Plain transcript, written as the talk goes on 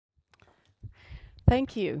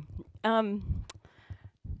Thank you.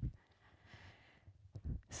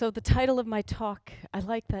 So the title of my talk, I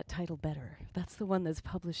like that title better. That's the one that's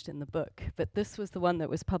published in the book, but this was the one that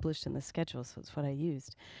was published in the schedule, so it's what I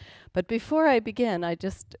used. But before I begin, I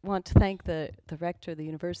just want to thank the rector of the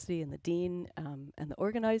university and the dean and the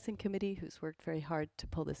organizing committee, who's worked very hard to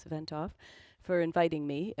pull this event off, for inviting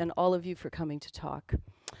me, and all of you for coming to talk.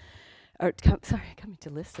 Or coming to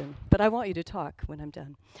listen, but I want you to talk when I'm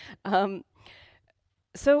done.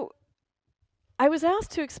 So I was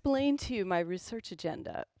asked to explain to you my research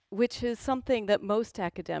agenda, which is something that most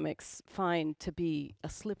academics find to be a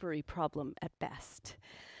slippery problem at best.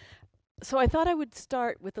 So I thought I would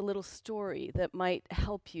start with a little story that might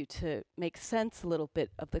help you to make sense a little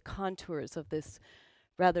bit of the contours of this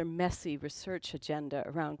rather messy research agenda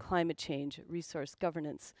around climate change, resource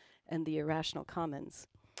governance, and the irrational commons.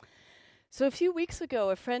 So a few weeks ago,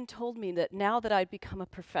 a friend told me that now that I'd become a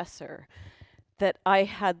professor, that I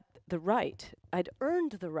had I'd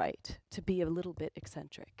earned the right to be a little bit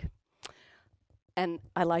eccentric. And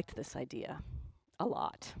I liked this idea a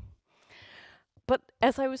lot. But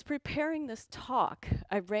as I was preparing this talk,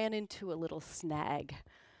 I ran into a little snag.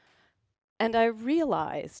 And I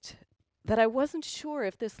realized that I wasn't sure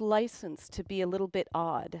if this license to be a little bit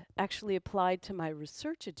odd actually applied to my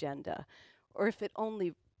research agenda, or if it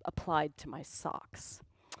only applied to my socks.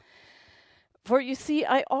 For you see,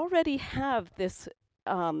 I already have this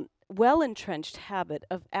well-entrenched habit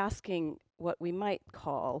of asking what we might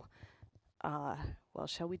call, well,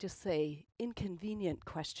 shall we just say, inconvenient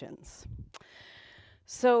questions.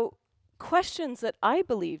 So questions that I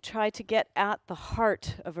believe try to get at the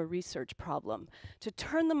heart of a research problem, to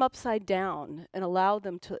turn them upside down and allow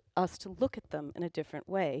us to look at them in a different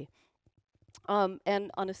way.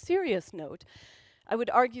 And on a serious note, I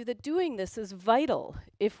would argue that doing this is vital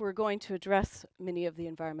if we're going to address many of the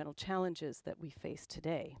environmental challenges that we face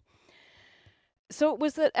today. So it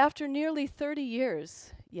was that after nearly 30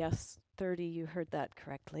 years, yes, 30, you heard that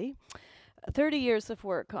correctly, 30 years of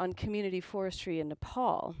work on community forestry in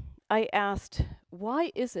Nepal, I asked,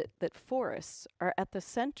 why is it that forests are at the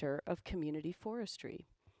center of community forestry?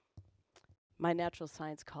 My natural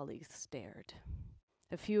science colleagues stared.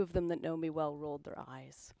 A few of them that know me well rolled their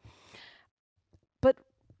eyes. But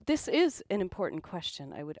this is an important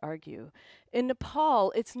question, I would argue. In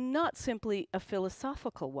Nepal, it's not simply a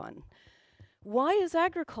philosophical one. Why is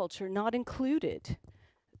agriculture not included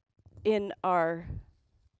in our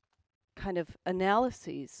kind of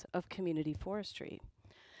analyses of community forestry?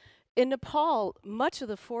 In Nepal, much of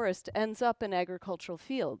the forest ends up in agricultural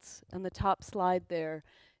fields, and the top slide there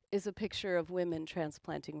is a picture of women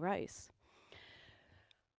transplanting rice.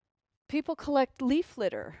 People collect leaf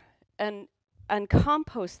litter and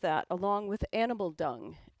compost that along with animal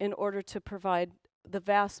dung in order to provide the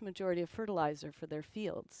vast majority of fertilizer for their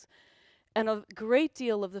fields. And a great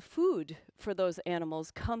deal of the food for those animals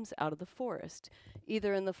comes out of the forest,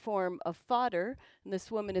 either in the form of fodder, and this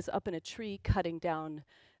woman is up in a tree cutting down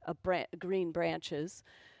green branches,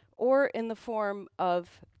 or in the form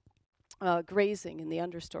of grazing in the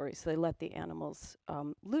understory, so they let the animals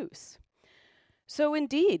loose. So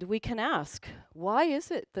indeed, we can ask, why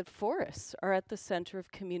is it that forests are at the center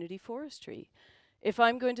of community forestry? If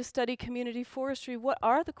I'm going to study community forestry, what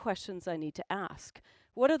are the questions I need to ask?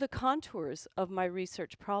 What are the contours of my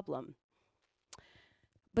research problem?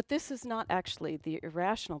 But this is not actually the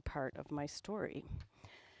irrational part of my story.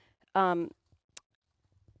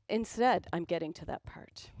 Instead, I'm getting to that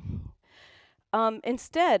part.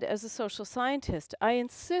 Instead, as a social scientist, I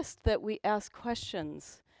insist that we ask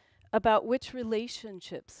questions about which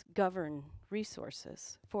relationships govern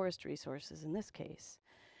resources, forest resources in this case.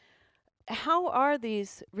 How are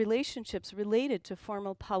these relationships related to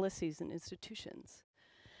formal policies and institutions?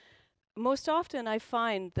 Most often I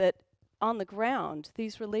find that on the ground,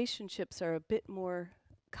 these relationships are a bit more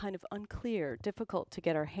kind of unclear, difficult to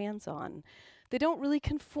get our hands on. They don't really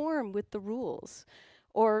conform with the rules,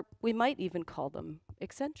 or we might even call them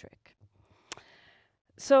eccentric.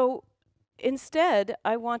 So instead,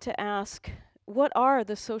 I want to ask, what are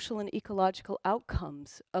the social and ecological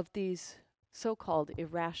outcomes of these so-called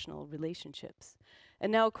irrational relationships?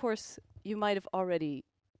 And now, of course, you might have already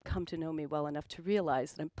come to know me well enough to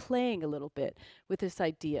realize that I'm playing a little bit with this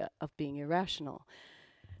idea of being irrational.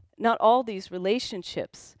 Not all these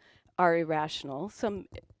relationships are irrational. Some,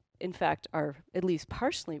 in fact, are at least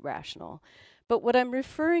partially rational. But what I'm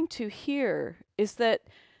referring to here is that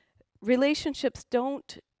relationships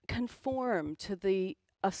don't conform to the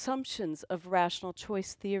assumptions of rational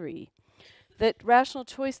choice theory. That rational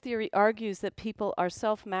choice theory argues that people are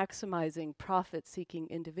self-maximizing, profit-seeking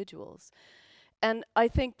individuals. And I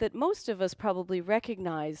think that most of us probably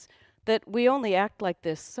recognize that we only act like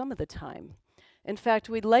this some of the time. In fact,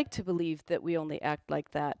 we'd like to believe that we only act like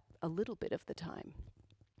that a little bit of the time.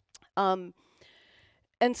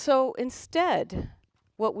 And so instead,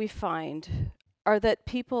 what we find are that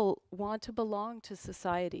people want to belong to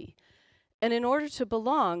society. And in order to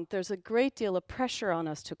belong, there's a great deal of pressure on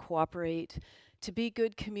us to cooperate, to be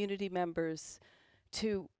good community members,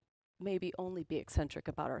 to maybe only be eccentric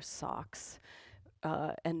about our socks,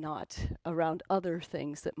 and not around other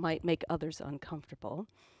things that might make others uncomfortable.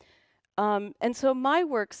 And so my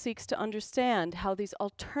work seeks to understand how these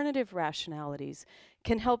alternative rationalities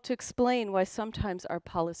can help to explain why sometimes our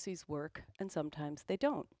policies work and sometimes they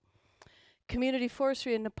don't. Community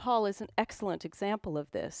forestry in Nepal is an excellent example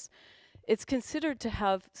of this. It's considered to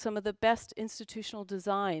have some of the best institutional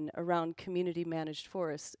design around community managed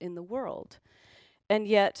forests in the world. And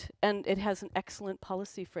it has an excellent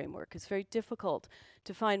policy framework. It's very difficult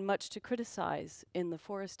to find much to criticize in the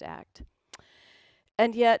Forest Act.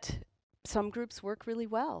 And yet, some groups work really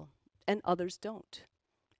well and others don't.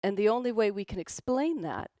 And the only way we can explain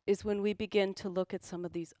that is when we begin to look at some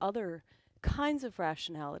of these other kinds of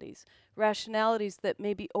rationalities that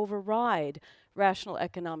maybe override rational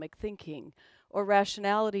economic thinking, or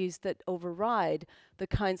rationalities that override the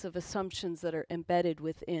kinds of assumptions that are embedded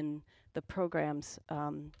within the programs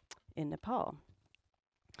in Nepal.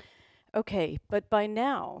 Okay, but by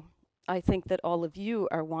now, I think that all of you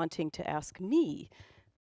are wanting to ask me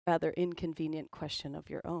a rather inconvenient question of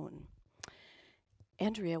your own.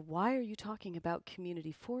 Andrea, why are you talking about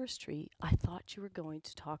community forestry? I thought you were going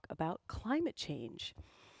to talk about climate change.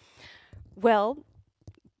 Well,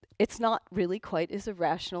 it's not really quite as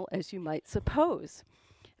irrational as you might suppose.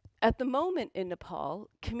 At the moment in Nepal,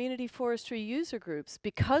 community forestry user groups,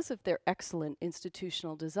 because of their excellent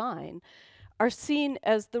institutional design, are seen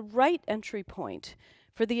as the right entry point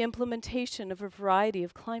for the implementation of a variety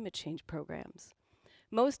of climate change programs.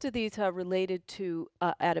 Most of these are related to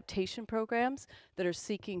adaptation programs that are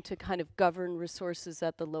seeking to kind of govern resources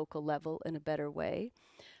at the local level in a better way.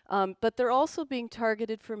 But they're also being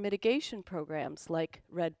targeted for mitigation programs like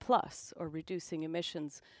REDD+, or reducing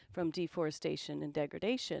emissions from deforestation and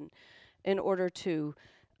degradation, in order to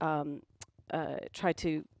try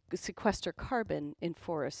to sequester carbon in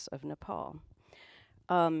forests of Nepal.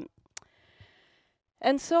 And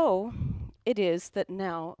so it is that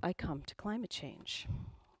now I come to climate change.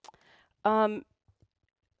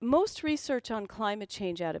 Most research on climate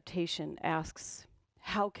change adaptation asks,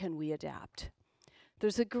 how can we adapt?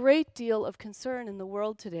 There's a great deal of concern in the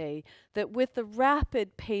world today that with the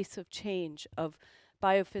rapid pace of change of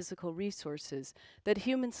biophysical resources, that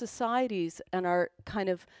human societies and our kind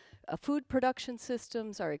of food production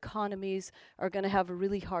systems, our economies, are going to have a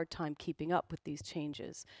really hard time keeping up with these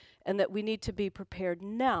changes, and that we need to be prepared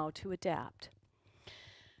now to adapt.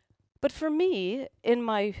 But for me, in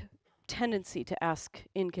my tendency to ask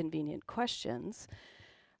inconvenient questions,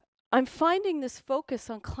 I'm finding this focus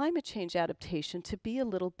on climate change adaptation to be a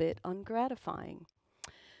little bit ungratifying.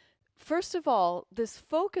 First of all, this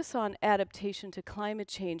focus on adaptation to climate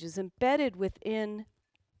change is embedded within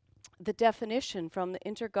the definition from the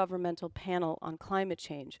Intergovernmental Panel on Climate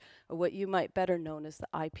Change, or what you might better know as the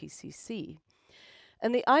IPCC.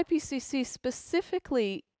 And the IPCC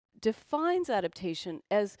specifically defines adaptation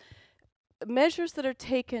as measures that are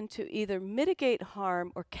taken to either mitigate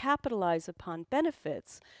harm or capitalize upon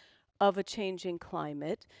benefits of a changing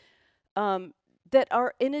climate that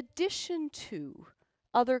are in addition to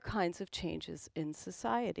other kinds of changes in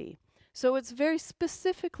society. So it's very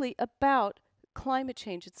specifically about climate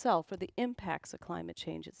change itself, or the impacts of climate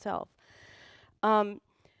change itself. But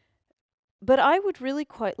I would really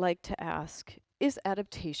quite like to ask, is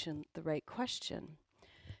adaptation the right question?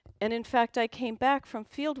 And in fact, I came back from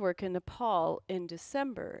fieldwork in Nepal in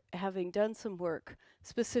December, having done some work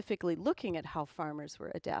specifically looking at how farmers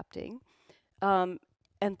were adapting,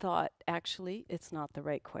 and thought, actually, it's not the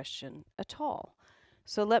right question at all.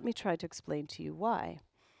 So let me try to explain to you why.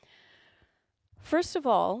 First of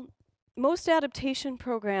all, most adaptation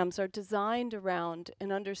programs are designed around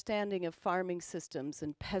an understanding of farming systems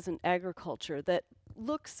and peasant agriculture that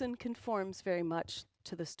looks and conforms very much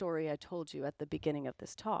to the story I told you at the beginning of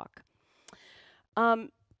this talk.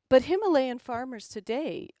 But Himalayan farmers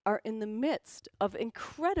today are in the midst of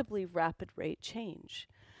incredibly rapid rate change.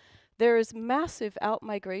 There is massive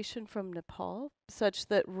outmigration from Nepal, such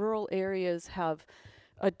that rural areas have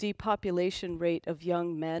a depopulation rate of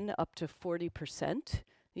young men up to 40%,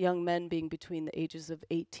 young men being between the ages of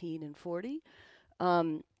 18 and 40.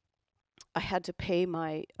 I had to pay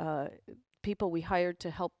my people we hired to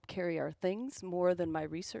help carry our things more than my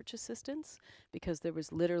research assistants, because there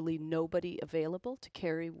was literally nobody available to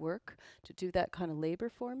carry work, to do that kind of labor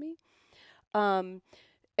for me.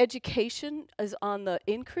 Education is on the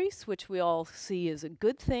increase, which we all see as a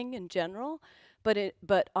good thing in general,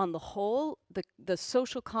 but on the whole, the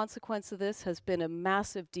social consequence of this has been a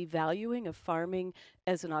massive devaluing of farming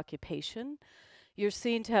as an occupation. You're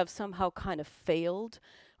seen to have somehow kind of failed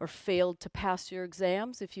to pass your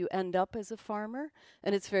exams if you end up as a farmer,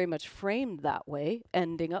 and it's very much framed that way,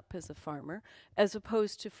 ending up as a farmer, as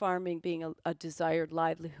opposed to farming being a desired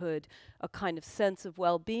livelihood, a kind of sense of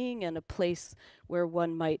well-being, and a place where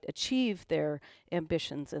one might achieve their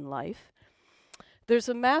ambitions in life. There's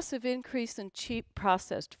a massive increase in cheap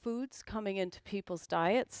processed foods coming into people's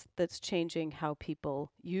diets that's changing how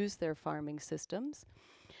people use their farming systems.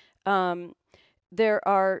 There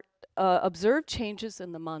are observed changes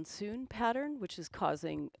in the monsoon pattern, which is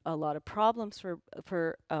causing a lot of problems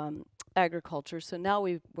for agriculture. So now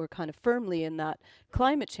we're kind of firmly in that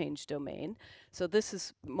climate change domain. So this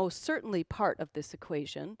is most certainly part of this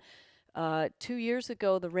equation. 2 years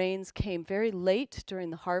ago, the rains came very late during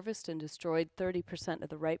the harvest and destroyed 30% of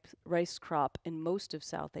the rice crop in most of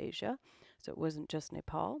South Asia. So it wasn't just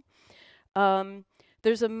Nepal.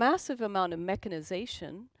 There's a massive amount of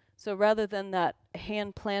mechanization. So rather than that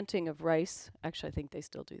hand planting of rice, actually I think they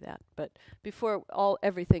still do that, but before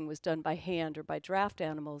everything was done by hand or by draft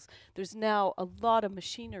animals, there's now a lot of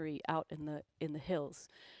machinery out in the hills.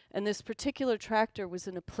 And this particular tractor was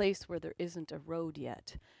in a place where there isn't a road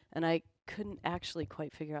yet, and I couldn't actually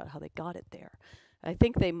quite figure out how they got it there. I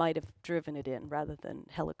think they might have driven it in rather than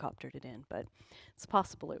helicoptered it in, but it's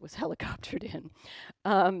possible it was helicoptered in.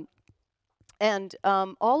 And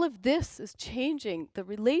all of this is changing the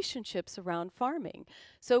relationships around farming.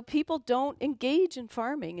 So people don't engage in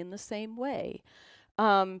farming in the same way.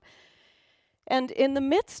 And in the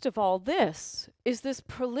midst of all this is this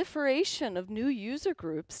proliferation of new user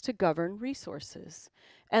groups to govern resources.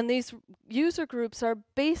 And these user groups are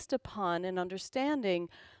based upon an understanding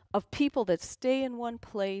of people that stay in one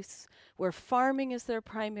place, where farming is their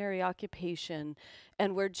primary occupation,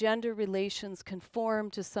 and where gender relations conform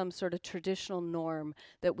to some sort of traditional norm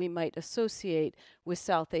that we might associate with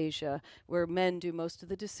South Asia, where men do most of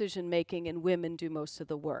the decision making and women do most of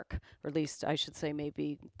the work. Or at least I should say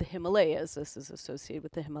maybe the Himalayas, this is associated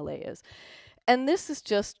with the Himalayas. And this is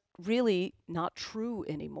just really not true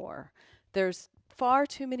anymore. There's far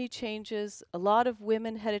too many changes, a lot of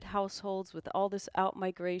women-headed households with all this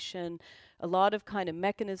out-migration, a lot of kind of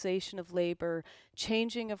mechanization of labor,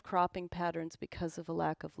 changing of cropping patterns because of a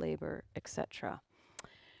lack of labor, etc.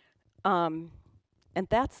 And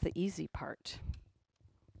that's the easy part.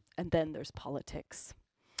 And then there's politics.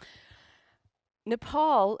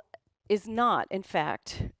 Nepal is not, in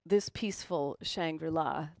fact, this peaceful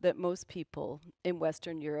Shangri-La that most people in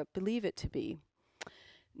Western Europe believe it to be.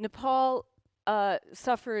 Nepal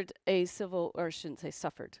suffered a civil, or I shouldn't say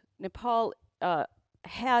suffered. Nepal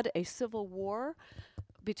had a civil war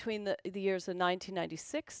between the years of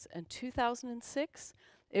 1996 and 2006.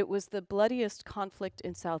 It was the bloodiest conflict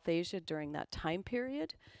in South Asia during that time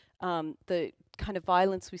period. The kind of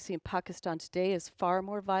violence we see in Pakistan today is far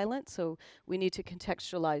more violent, so we need to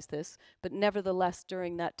contextualize this. But nevertheless,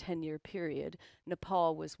 during that 10-year period,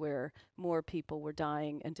 Nepal was where more people were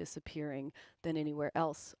dying and disappearing than anywhere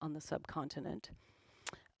else on the subcontinent.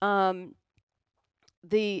 After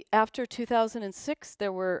 2006,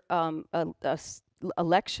 there were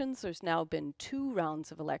elections. There's now been 2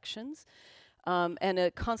 rounds of elections. And a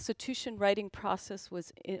constitution writing process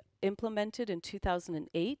was implemented in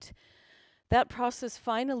 2008. That process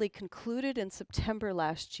finally concluded in September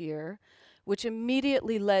last year, which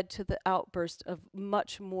immediately led to the outburst of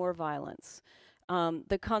much more violence.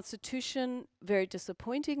 The Constitution, very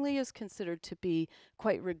disappointingly, is considered to be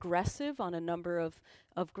quite regressive on a number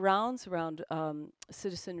of grounds around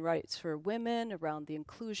citizen rights for women, around the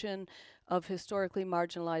inclusion of historically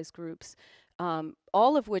marginalized groups,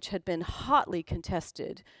 all of which had been hotly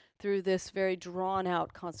contested through this very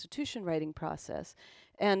drawn-out constitution writing process.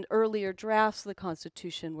 And earlier drafts of the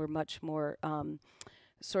Constitution were much more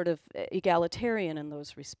sort of egalitarian in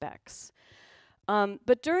those respects.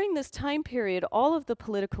 But during this time period, all of the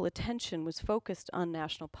political attention was focused on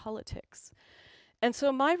national politics. And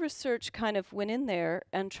so my research kind of went in there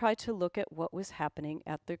and tried to look at what was happening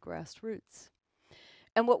at the grassroots.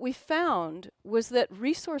 And what we found was that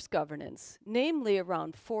resource governance, namely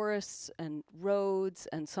around forests and roads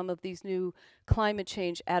and some of these new climate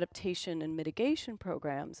change adaptation and mitigation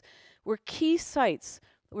programs, were key sites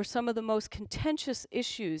where some of the most contentious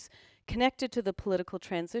issues connected to the political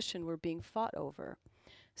transition were being fought over.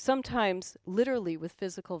 sometimes literally with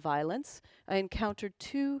physical violence. I encountered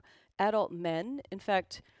two adult men, in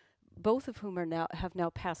fact, both of whom have now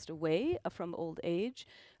passed away from old age,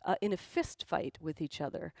 in a fist fight with each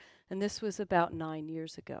other. And this was about 9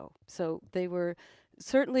 years ago. So they were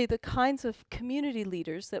certainly the kinds of community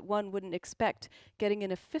leaders that one wouldn't expect getting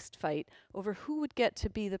in a fist fight over who would get to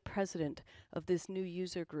be the president of this new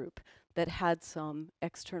user group that had some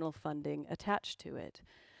external funding attached to it.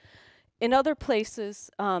 In other places,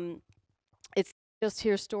 it's just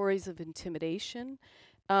hear stories of intimidation,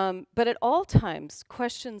 but at all times,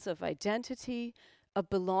 questions of identity,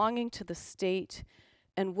 of belonging to the state,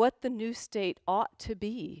 and what the new state ought to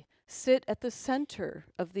be sit at the center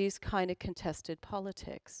of these kind of contested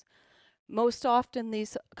politics. Most often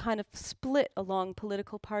these kind of split along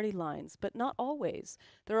political party lines, but not always.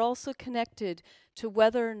 They're also connected to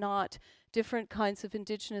whether or not different kinds of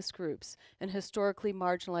indigenous groups and historically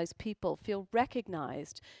marginalized people feel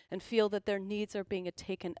recognized and feel that their needs are being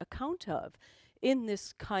taken account of in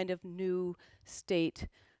this kind of new state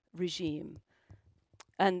regime.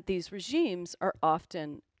 And these regimes are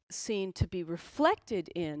often seen to be reflected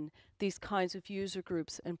in these kinds of user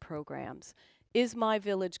groups and programs. Is my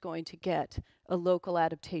village going to get a local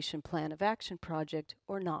adaptation plan of action project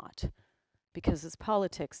or not? Because it's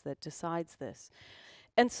politics that decides this.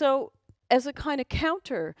 And so, as a kind of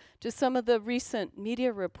counter to some of the recent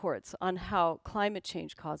media reports on how climate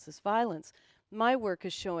change causes violence, my work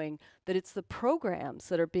is showing that it's the programs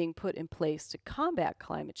that are being put in place to combat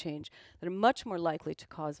climate change that are much more likely to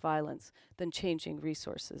cause violence than changing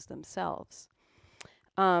resources themselves.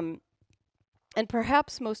 And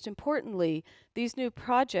perhaps most importantly, these new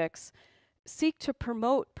projects seek to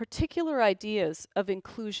promote particular ideas of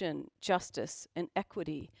inclusion, justice, and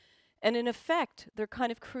equity. And in effect, they're kind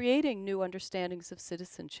of creating new understandings of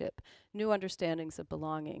citizenship, new understandings of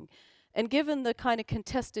belonging. And given the kind of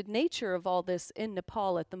contested nature of all this in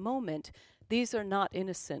Nepal at the moment, these are not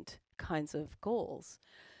innocent kinds of goals.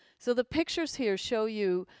 So the pictures here show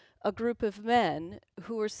you a group of men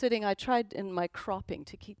who are sitting, I tried in my cropping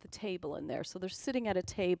to keep the table in there, so they're sitting at a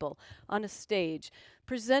table on a stage,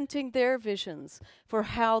 presenting their visions for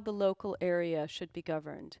how the local area should be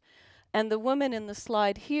governed. And the woman in the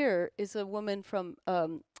slide here is a woman from a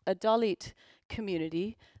Dalit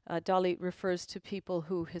community. Dalit refers to people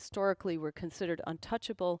who historically were considered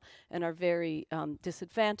untouchable and are very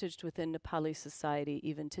disadvantaged within Nepali society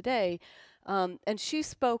even today. And she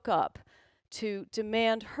spoke up to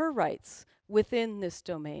demand her rights within this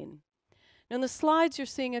domain. Now in the slides you're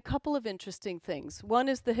seeing a couple of interesting things. One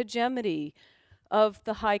is the hegemony of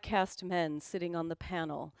the high caste men sitting on the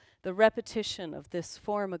panel, the repetition of this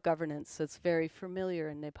form of governance that's very familiar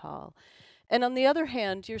in Nepal. And on the other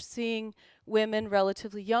hand, you're seeing women,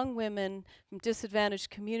 relatively young women from disadvantaged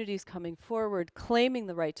communities coming forward, claiming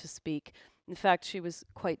the right to speak. In fact, she was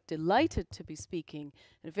quite delighted to be speaking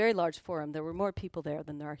in a very large forum. There were more people there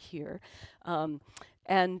than there are here. And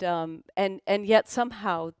yet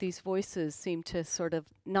somehow these voices seem to sort of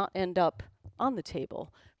not end up on the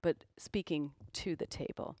table, but speaking to the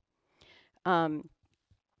table.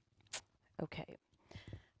 Okay.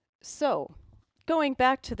 So, going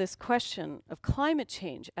back to this question of climate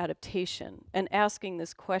change adaptation and asking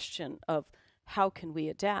this question of how can we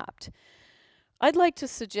adapt, I'd like to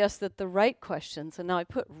suggest that the right questions, and now I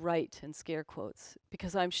put right in scare quotes,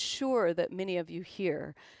 because I'm sure that many of you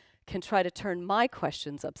here can try to turn my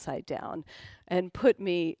questions upside down and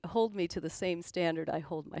hold me to the same standard I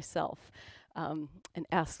hold myself, and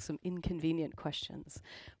ask some inconvenient questions.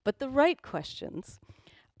 But the right questions,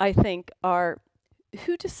 I think, are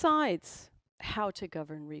who decides how to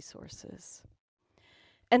govern resources?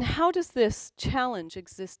 And how does this challenge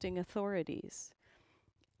existing authorities?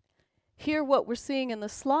 Here, what we're seeing in the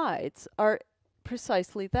slides are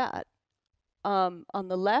precisely that. On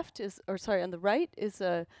the right is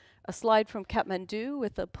a slide from Kathmandu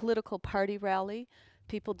with a political party rally,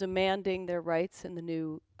 people demanding their rights in the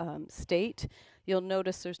new state. You'll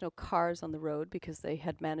notice there's no cars on the road because they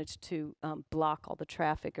had managed to block all the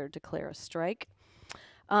traffic or declare a strike.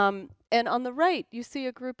 And on the right, you see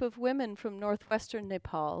a group of women from northwestern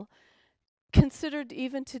Nepal, considered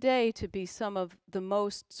even today to be some of the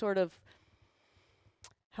most sort of,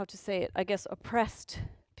 how to say it, I guess, oppressed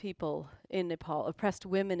people in Nepal, oppressed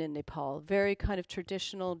women in Nepal, very kind of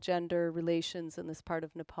traditional gender relations in this part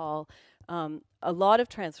of Nepal. A lot of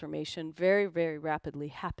transformation, very, very rapidly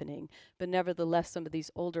happening, but nevertheless some of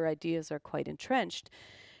these older ideas are quite entrenched.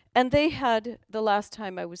 And they had, the last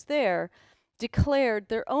time I was there, declared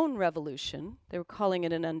their own revolution. They were calling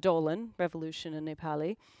it an Andolan, revolution in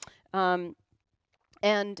Nepali.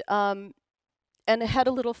 And it had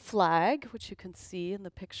a little flag, which you can see in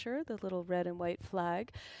the picture, the little red and white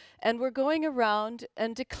flag. And we're going around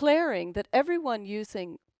and declaring that everyone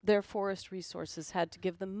using their forest resources had to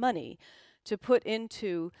give them money to put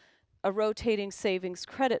into a rotating savings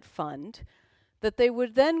credit fund that they were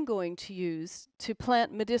then going to use to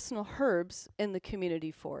plant medicinal herbs in the community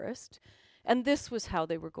forest. And this was how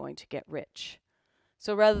they were going to get rich.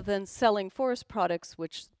 So rather than selling forest products,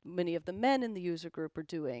 which many of the men in the user group are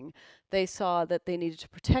doing, they saw that they needed to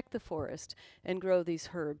protect the forest and grow these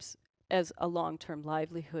herbs as a long-term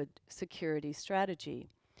livelihood security strategy.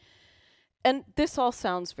 And this all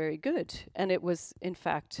sounds very good, and it was, in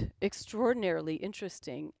fact, extraordinarily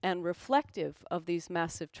interesting and reflective of these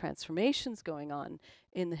massive transformations going on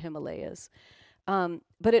in the Himalayas.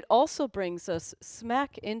 But it also brings us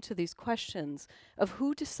smack into these questions of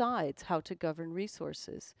who decides how to govern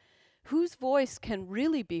resources, whose voice can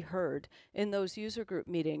really be heard in those user group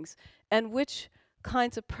meetings, and which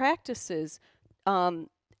kinds of practices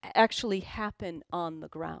actually happen on the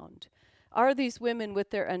ground. Are these women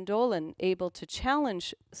with their Andolan able to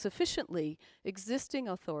challenge sufficiently existing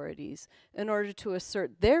authorities in order to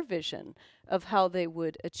assert their vision of how they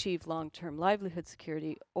would achieve long-term livelihood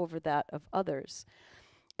security over that of others?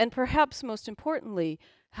 And perhaps most importantly,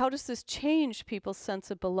 how does this change people's sense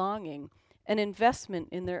of belonging and investment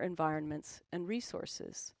in their environments and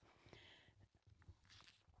resources?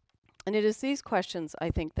 And it is these questions, I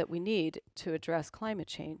think, that we need to address climate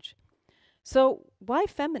change. So why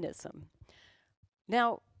feminism?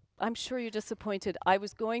 Now, I'm sure you're disappointed. I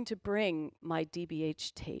was going to bring my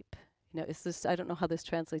DBH tape. You know, is this, I don't know how this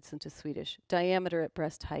translates into Swedish, diameter at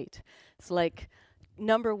breast height. It's like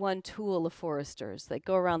 #1 tool of foresters. They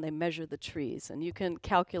go around, they measure the trees, and you can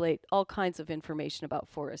calculate all kinds of information about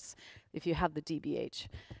forests if you have the DBH.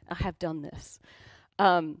 I have done this.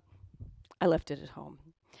 I left it at home.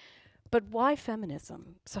 But why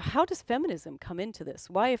feminism? So how does feminism come into this?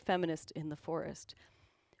 Why a feminist in the forest?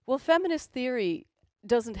 Well, feminist theory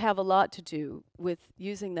doesn't have a lot to do with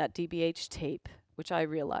using that DBH tape, which I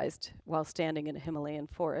realized while standing in a Himalayan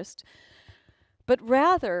forest, but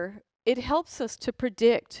rather it helps us to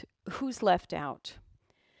predict who's left out.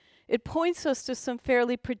 It points us to some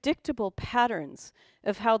fairly predictable patterns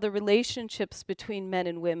of how the relationships between men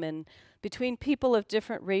and women, between people of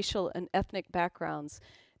different racial and ethnic backgrounds,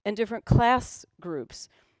 and different class groups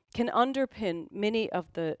can underpin many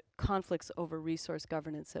of the conflicts over resource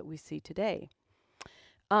governance that we see today.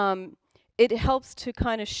 It helps to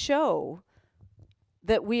kind of show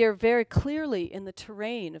that we are very clearly in the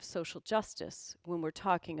terrain of social justice when we're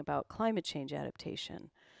talking about climate change adaptation.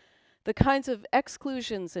 The kinds of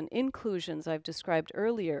exclusions and inclusions I've described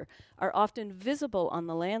earlier are often visible on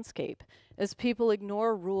the landscape as people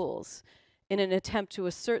ignore rules in an attempt to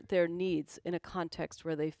assert their needs in a context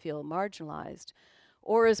where they feel marginalized,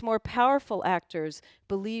 or as more powerful actors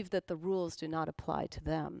believe that the rules do not apply to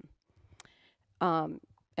them.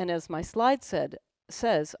 And as my slide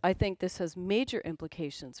says, I think this has major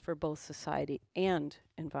implications for both society and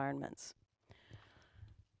environments.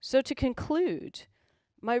 So to conclude,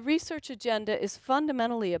 my research agenda is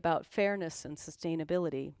fundamentally about fairness and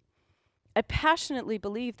sustainability. I passionately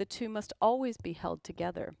believe the two must always be held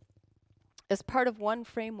together as part of one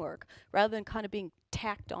framework rather than kind of being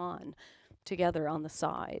tacked on together on the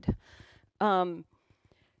side.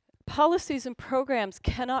 Policies and programs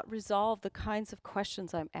cannot resolve the kinds of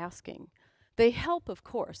questions I'm asking. They help, of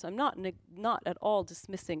course. I'm not at all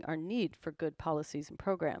dismissing our need for good policies and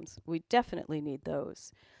programs. We definitely need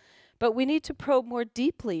those. But we need to probe more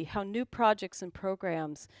deeply how new projects and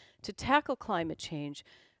programs to tackle climate change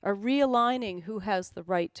are realigning who has the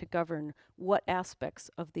right to govern what aspects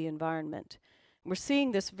of the environment. We're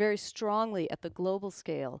seeing this very strongly at the global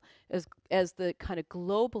scale as the kind of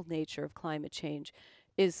global nature of climate change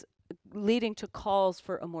is leading to calls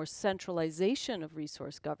for a more centralization of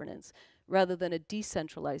resource governance rather than a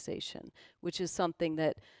decentralization, which is something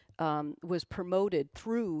that was promoted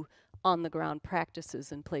through on-the-ground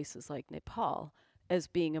practices in places like Nepal as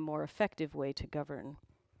being a more effective way to govern.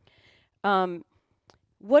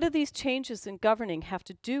 What do these changes in governing have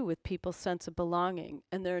to do with people's sense of belonging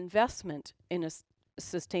and their investment in a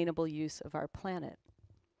sustainable use of our planet?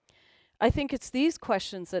 I think it's these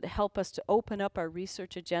questions that help us to open up our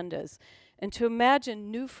research agendas and to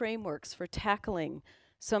imagine new frameworks for tackling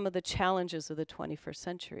some of the challenges of the 21st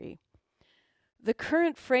century. The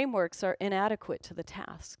current frameworks are inadequate to the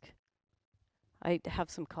task. I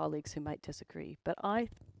have some colleagues who might disagree, but I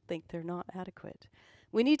think they're not adequate.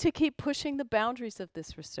 We need to keep pushing the boundaries of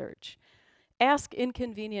this research, ask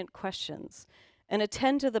inconvenient questions, and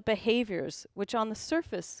attend to the behaviors which on the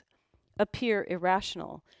surface appear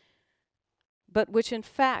irrational, but which in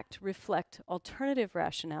fact reflect alternative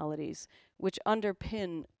rationalities which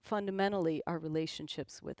underpin fundamentally our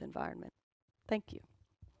relationships with environment. Thank you.